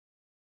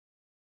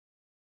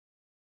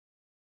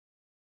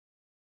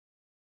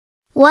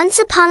Once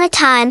upon a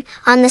time,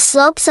 on the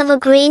slopes of a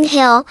green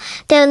hill,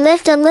 there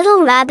lived a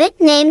little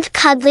rabbit named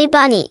Cuddly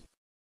Bunny.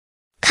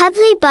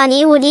 Cuddly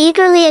Bunny would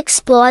eagerly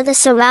explore the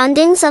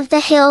surroundings of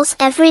the hills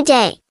every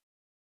day.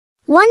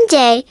 One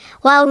day,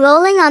 while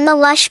rolling on the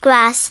lush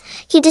grass,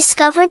 he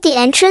discovered the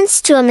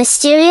entrance to a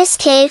mysterious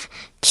cave.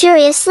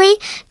 Curiously,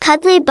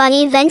 Cuddly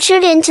Bunny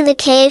ventured into the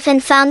cave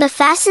and found a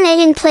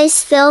fascinating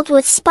place filled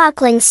with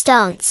sparkling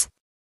stones.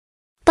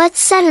 But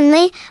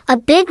suddenly, a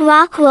big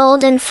rock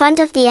rolled in front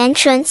of the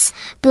entrance,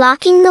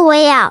 blocking the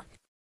way out.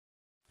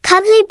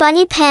 Cuddly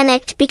Bunny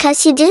panicked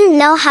because he didn't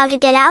know how to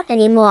get out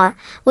anymore.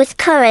 With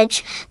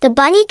courage, the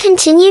bunny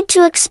continued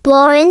to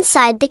explore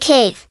inside the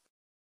cave.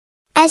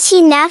 As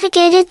he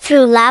navigated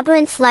through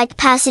labyrinth-like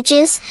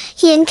passages,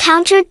 he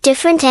encountered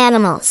different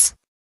animals.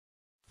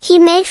 He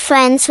made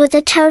friends with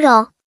a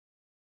turtle,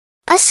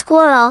 a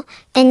squirrel,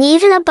 and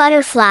even a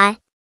butterfly.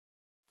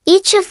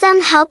 Each of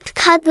them helped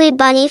Cuddly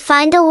Bunny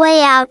find a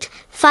way out.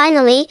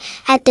 Finally,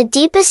 at the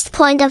deepest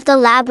point of the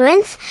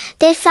labyrinth,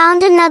 they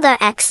found another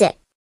exit.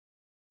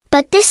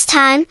 But this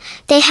time,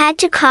 they had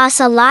to cross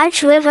a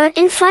large river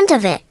in front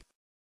of it.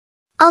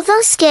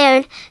 Although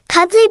scared,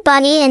 Cuddly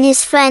Bunny and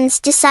his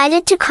friends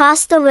decided to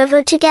cross the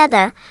river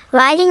together.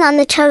 Riding on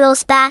the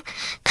turtle's back,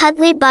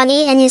 Cuddly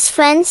Bunny and his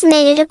friends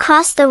made it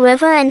across the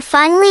river and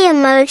finally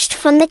emerged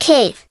from the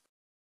cave.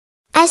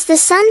 As the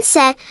sun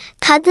set,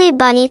 Cuddly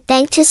Bunny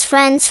thanked his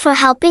friends for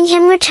helping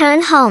him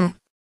return home.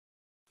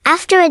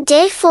 After a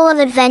day full of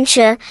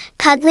adventure,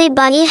 Cuddly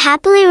Bunny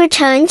happily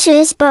returned to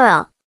his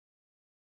burrow.